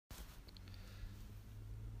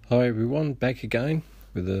Hi everyone, back again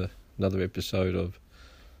with another episode of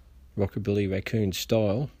Rockabilly Raccoon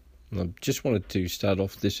Style. And I just wanted to start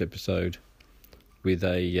off this episode with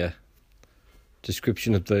a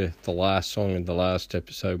description of the last song in the last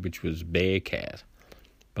episode, which was Bearcat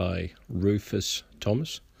by Rufus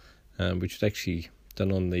Thomas, which was actually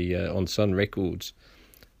done on Sun Records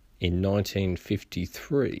in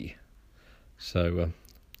 1953. So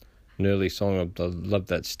an early song. I love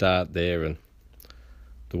that start there and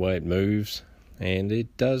the way it moves, and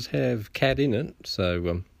it does have cat in it,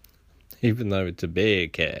 so even though it's a bear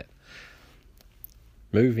cat.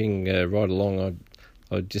 Moving right along,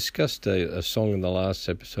 I discussed a song in the last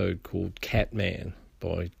episode called Catman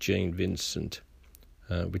by Gene Vincent,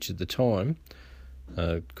 which at the time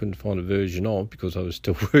couldn't find a version of because I was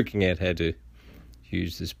still working out how to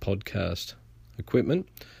use this podcast equipment,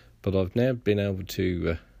 but I've now been able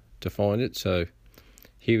to find it, so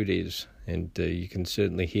here it is. And you can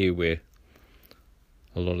certainly hear where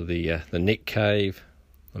a lot of the Nick Cave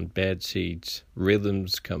and Bad Seeds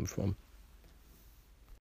rhythms come from.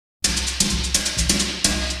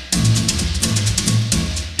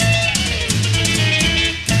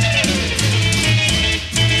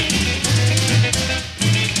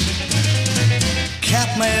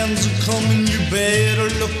 Catman's a-comin', you better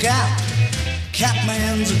look out.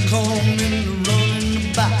 Catman's a-comin',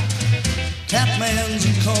 running about. Catman's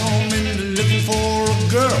a-comin', looking for a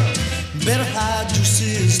girl. Better hide your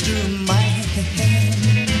sister, man.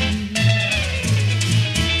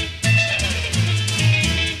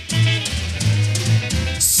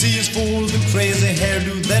 C is for the crazy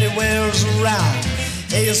hairdo that he wears around.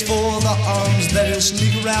 A is for the arms that he'll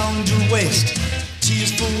sneak around your waist. T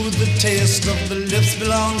is for the taste of the lips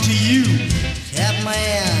belong to you.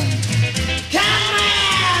 Catman. Catman!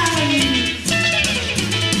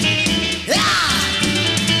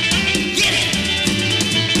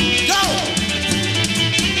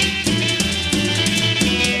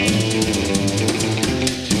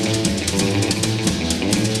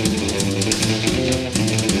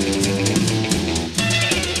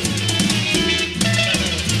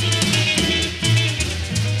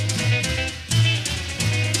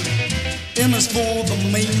 M is for the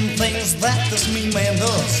main things that this mean man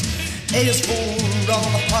does. A is for all the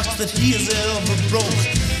hearts that he has ever broke.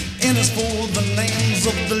 N is for the names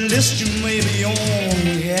of the list you may be on.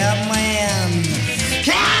 Catman.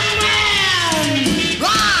 Catman!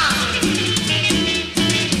 Rah!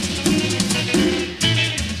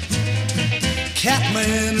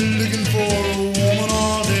 Catman looking for a woman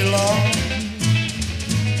all day long.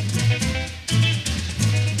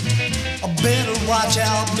 Better watch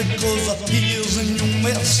out because he is in your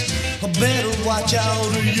mess. Better watch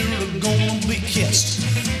out or you're gonna be kissed.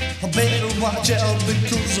 Better watch out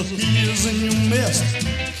because he is in your mess.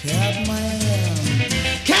 Catman.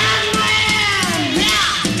 Catman!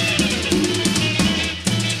 Yeah!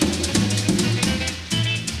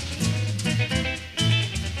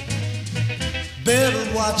 Better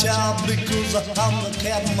watch out because I'm the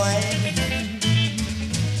Catman.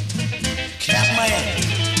 Catman.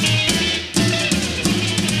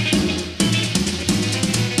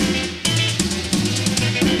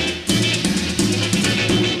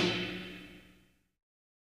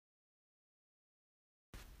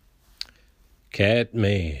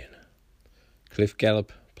 Catman. Cliff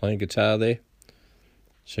Gallup playing guitar there.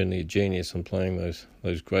 Certainly a genius on playing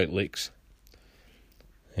those great licks.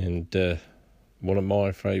 And one of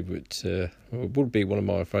my favourite, would be one of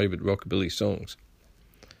my favourite rockabilly songs.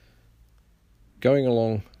 Going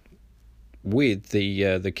along with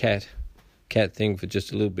the cat thing for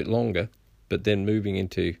just a little bit longer, but then moving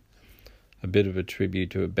into a bit of a tribute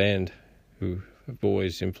to a band who have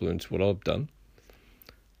always influenced what I've done.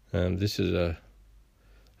 This is a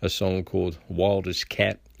song called Wildest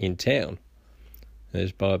Cat in Town.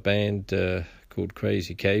 It's by a band called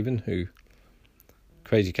Crazy Caven and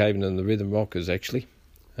the Rhythm Rockers, actually.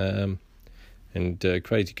 And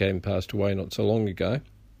Crazy Caven passed away not so long ago.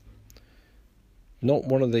 Not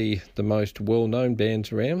one of the most well-known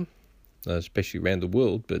bands around, especially around the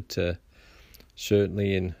world, but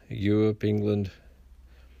certainly in Europe, England,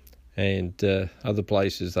 and other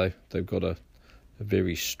places they've got a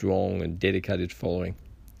very strong and dedicated following,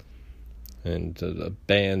 and a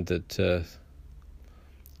band that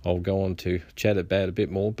I'll go on to chat about a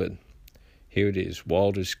bit more, but here it is,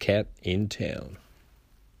 Wildest Cat in Town.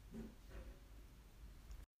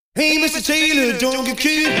 Hey, Mr. Taylor, don't get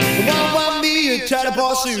cute. Want me a tidy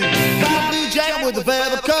pursuit. Buy a blue jacket with a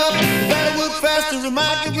feather cuff. You better work faster and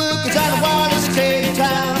make it work, 'cause I'm the wildest cat in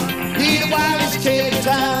town. He the wildest cat in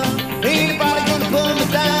town. Ain't nobody gonna pull me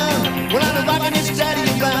down when I'm rocking this daddy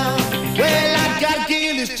around. Well, I gotta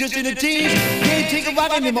kill this just in the teens. Can't take a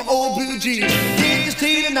rockin' in my old blue jeans. Get this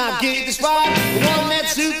teen and I get this ride. One that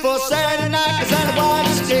suit for Saturday night, 'cause I'm the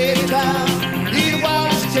wildest kid in town. You're the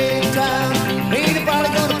wildest kid in town. Ain't nobody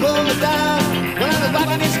gonna pull me down when I'm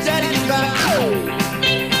rockin' this steady round. Oh.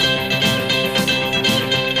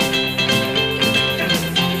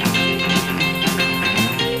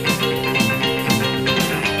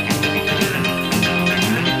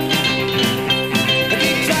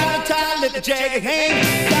 Jagged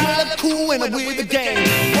hang, gotta look cool when I'm with the gang.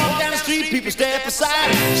 Walk down the street, people step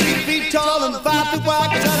aside. 6 feet tall and 5 feet wide,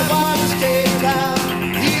 'cause I'm the wildest kid in town.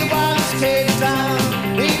 He's the wildest kid in town.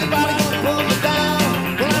 Ain't nobody gonna pull me down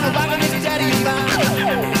when I'm rockin' this daddy around.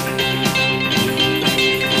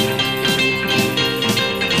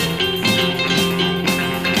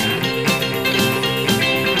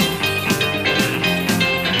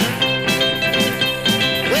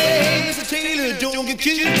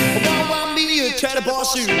 Cute. Want me a cheddar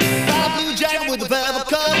boss suit, buy a blue jacket with a velvet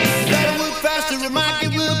cuff. Better work faster and might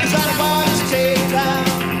get work, 'cause I'm the wildest kid in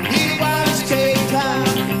town. He's the wildest kid in town.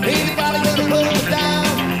 Ain't nobody gonna pull me down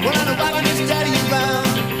when I'm rockin' this daddy around.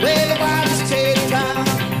 We're the wildest kid in town.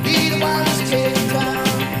 He's the wildest kid in town.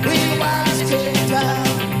 We're the wildest kid in town.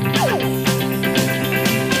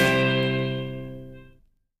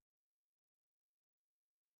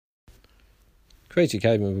 Crazy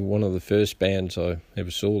Cavemen were one of the first bands I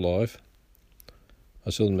ever saw live. I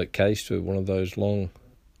saw them at Case for one of those long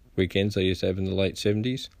weekends they used to have in the late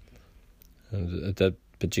 70s. And at that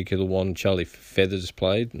particular one, Charlie Feathers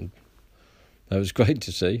played, and that was great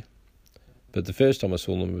to see. But the first time I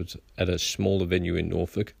saw them was at a smaller venue in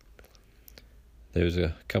Norfolk. There was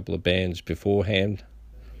a couple of bands beforehand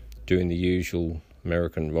doing the usual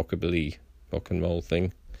American rockabilly rock and roll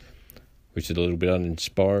thing, which is a little bit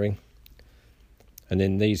uninspiring. And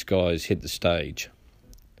then these guys hit the stage,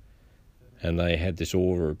 and they had this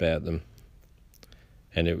aura about them,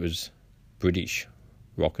 and it was British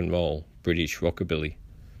rock and roll, British rockabilly,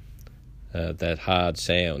 that hard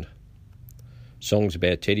sound. Songs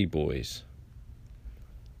about teddy boys,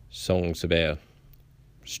 songs about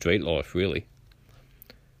street life, really.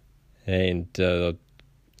 And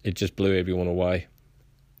it just blew everyone away.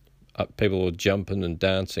 People were jumping and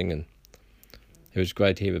dancing, and it was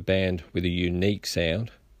great to hear a band with a unique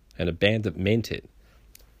sound and a band that meant it.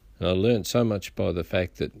 And I learned so much by the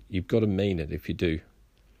fact that you've got to mean it if you do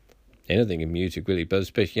anything in music, really, but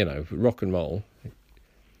especially, rock and roll.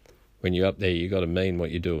 When you're up there, you've got to mean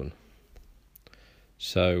what you're doing.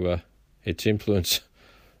 So it's influenced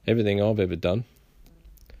everything I've ever done.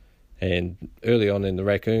 And early on in the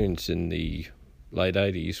Raccoons in the late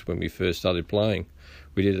 80s, when we first started playing,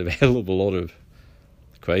 we did a hell of a lot of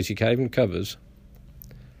Crazy Cavemen covers.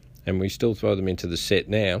 And we still throw them into the set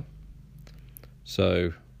now.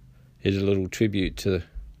 So here's a little tribute to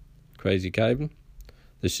Crazy Cavemen.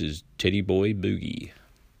 This is Teddy Boy Boogie.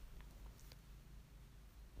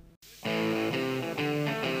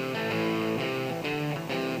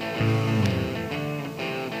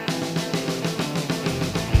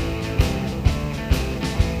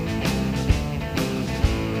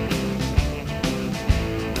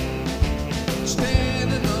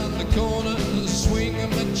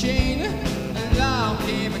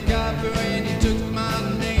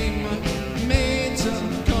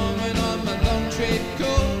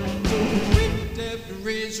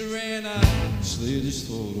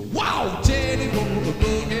 Wow, Teddy Boy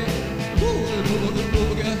Boogie, boogie, boogie,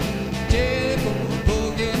 boogie, Teddy Boy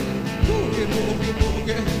Boogie, boogie, boogie,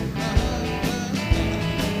 boogie.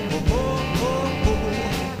 Oh, oh, oh, oh,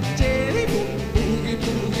 Teddy Boy Boogie,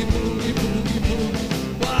 boogie, boogie, boogie, boogie.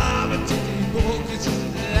 Wow, but Teddy Boogie's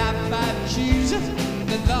life by shoes,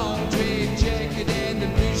 the long trade jacket and the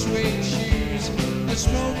blue suede shoes. I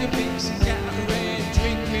smoke a big cigar and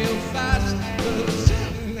drink real fast.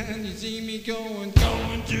 And you see me going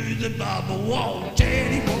to the Baba Wall.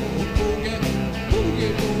 Teddy Boy Boogie,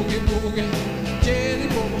 boogie, boogie, boogie. Teddy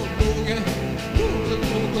Boy Boogie, boogie,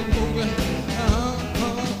 boogie, boogie. Oh,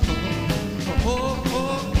 oh,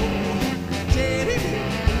 oh. Teddy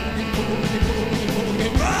Boy Boogie, boogie, boogie,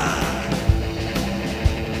 boogie. Run!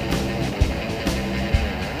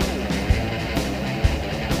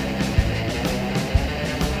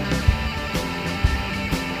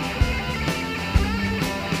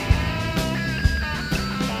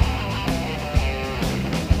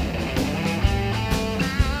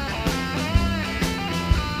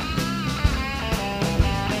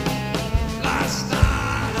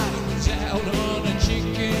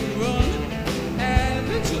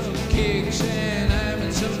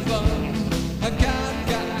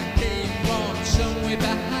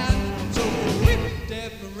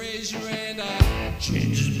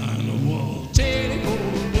 changes by the wall. Teddy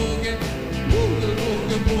boogie boogie, boogie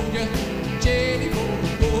boogie boogie. Teddy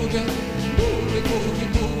boogie boogie, boogie boogie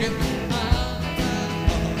boogie.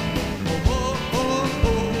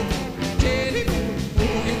 Teddy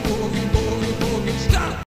boogie boogie boogie boogie.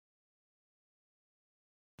 Stop.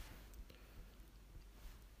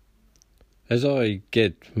 As I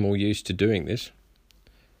get more used to doing this,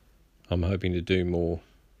 I'm hoping to do more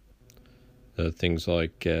things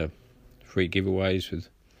like free giveaways with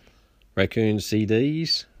Raccoon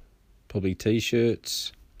CDs, probably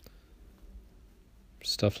T-shirts,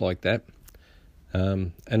 stuff like that.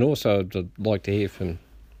 And also I'd like to hear from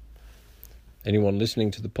anyone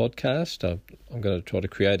listening to the podcast. I'm going to try to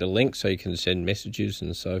create a link so you can send messages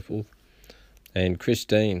and so forth. And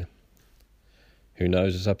Christine, who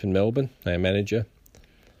knows us up in Melbourne, our manager,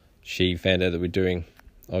 she found out that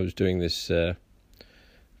I was doing this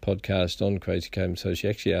podcast on Crazy Cave, so she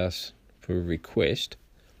actually asked for a request,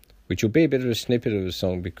 which will be a bit of a snippet of a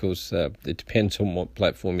song because it depends on what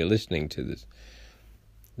platform you're listening to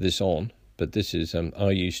this on. But this is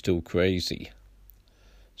Are You Still Crazy?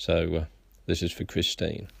 So this is for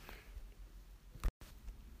Christine.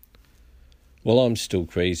 Well, I'm still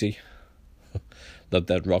crazy. Love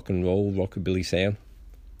that rock and roll, rockabilly sound.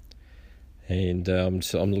 And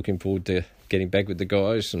so I'm looking forward to getting back with the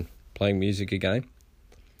guys and playing music again.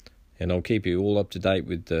 And I'll keep you all up to date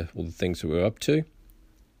with all the things that we're up to.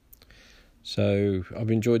 So I've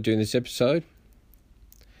enjoyed doing this episode.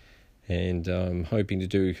 And I'm hoping to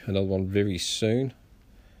do another one very soon.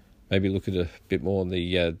 Maybe look at a bit more on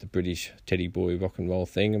the British Teddy Boy rock and roll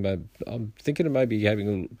thing. I'm thinking of maybe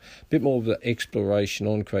having a bit more of the exploration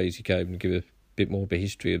on Crazy Cave and give a bit more of a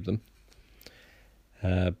history of them.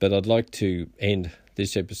 But I'd like to end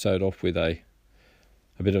this episode off with a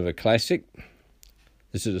bit of a classic.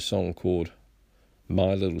 This is a song called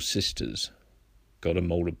My Little Sister's Got a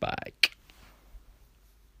Motorbike.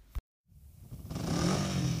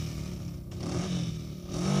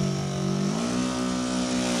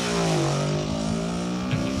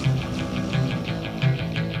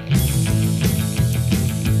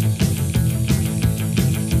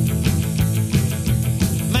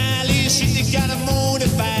 My little sister got a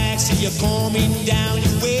motorbike, so you're coming down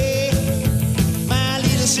your way. My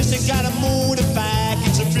little sister got a motorbike.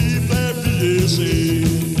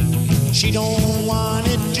 She don't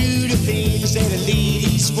wanna do the things that a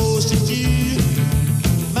lady's supposed to do.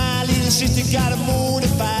 My little sister got a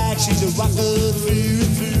motorbike. She's a rocker through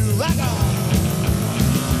and through. Rock on.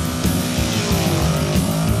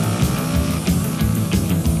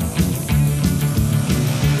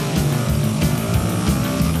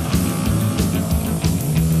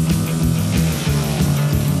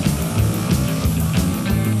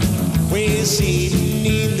 We're sitting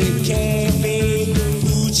in the cafe,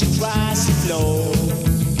 boots across the floor,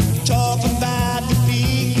 talking about the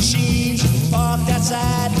big machines parked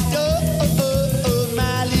outside the door.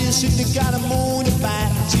 My little sister got a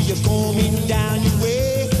motorbike, so you're coming down your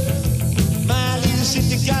way. My little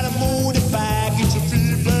sister got a motorbike, it's a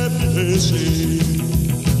big happy essay.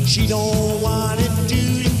 She don't wanna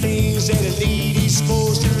do the things that a lady's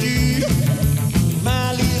supposed to do.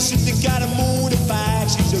 My little sister got a motorbike,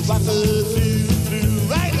 she's a rocker through,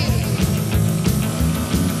 right here.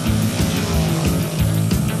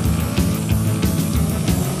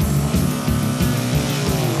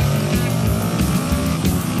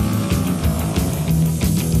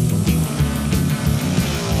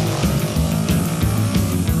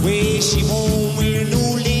 Well, she won't wear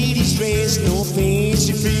no lady's dress, no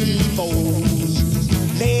fancy pretty bows.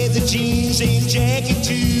 Leather jeans and jacket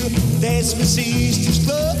too, that's my sister's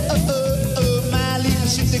glove. My little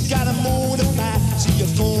sister got a motorbike, so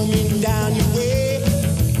you're coming down your way.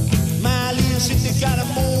 My little sister got a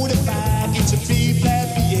motorbike, it's a big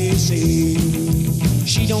black BSA.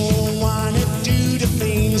 She don't wanna do the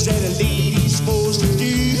things that a lady's supposed to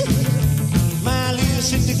do. My little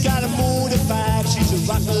sister got a motorbike, she's a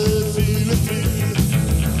rocker